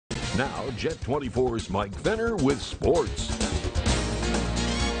Now, Jet 24's Mike Venner with sports.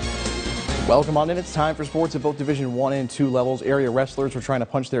 Welcome on in. It's time for sports at both Division 1 and 2 levels. Area wrestlers are trying to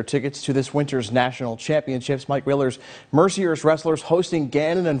punch their tickets to this winter's national championships. Mike Wheeler's Mercyhurst wrestlers hosting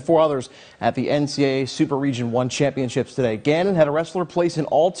Gannon and 4 others at the NCAA Super Region 1 championships today. Gannon had a wrestler place in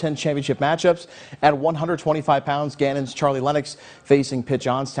all 10 championship matchups. At 125 pounds, Gannon's Charlie Lennox facing Pitt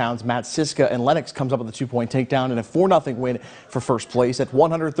Johnstown's Matt Siska, and Lennox comes up with a 2-point takedown and a 4-0 win for first place. At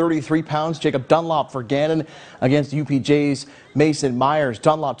 133 pounds, Jacob Dunlop for Gannon against UPJ's Mason Myers.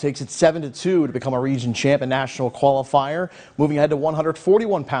 Dunlop takes it 7-2 to become a region champ and national qualifier. Moving ahead to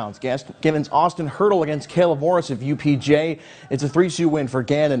 141 pounds, Gannon's Austin Hurdle against Caleb Morris of UPJ. It's a 3-2 win for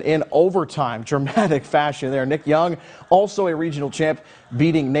Gannon in overtime. Dramatic fashion there. Nick Young, also a regional champ,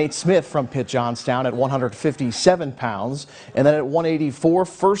 beating Nate Smith from Pitt Johnstown at 157 pounds. And then at 184,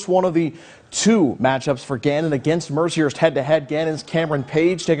 first one of the 2 matchups for Gannon against Mercyhurst head-to-head. Gannon's Cameron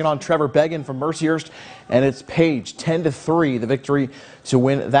Page taking on Trevor Beggin from Mercyhurst, and it's Page 10-3, the victory to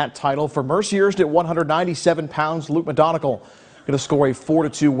win that title. For Mercyhurst at 197 pounds, Luke McDonigal going to score a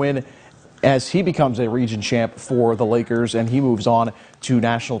 4-2 win as he becomes a region champ for the Lakers, and he moves on to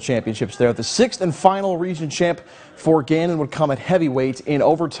national championships there. The 6th and final region champ for Gannon would come at heavyweight in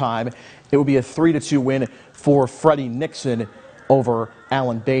overtime. It would be a 3-2 win for Freddie Nixon over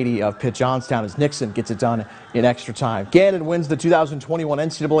Alan Beatty of Pitt Johnstown as Nixon gets it done in extra time. Gannon wins the 2021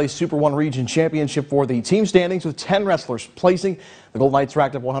 NCAA Super 1 Region Championship for the team standings with 10 wrestlers placing. The Golden Knights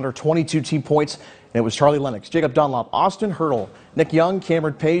racked up 122 team points, and it was Charlie Lennox, Jacob Dunlop, Austin Hurdle, Nick Young,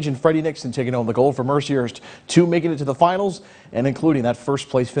 Cameron Page, and Freddie Nixon taking home the gold for Mercyhurst, 2 making it to the finals, and including that first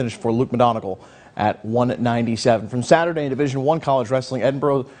place finish for Luke McDonigal at 197. From Saturday in Division 1 college wrestling,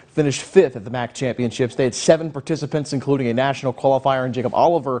 Edinboro finished 5th at the MAC championships. They had 7 participants, including a national qualifier in Jacob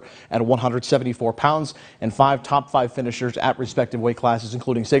Oliver at 174 pounds, and 5 top 5 finishers at respective weight classes,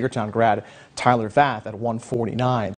 including Sagertown grad Tyler Vath at 149.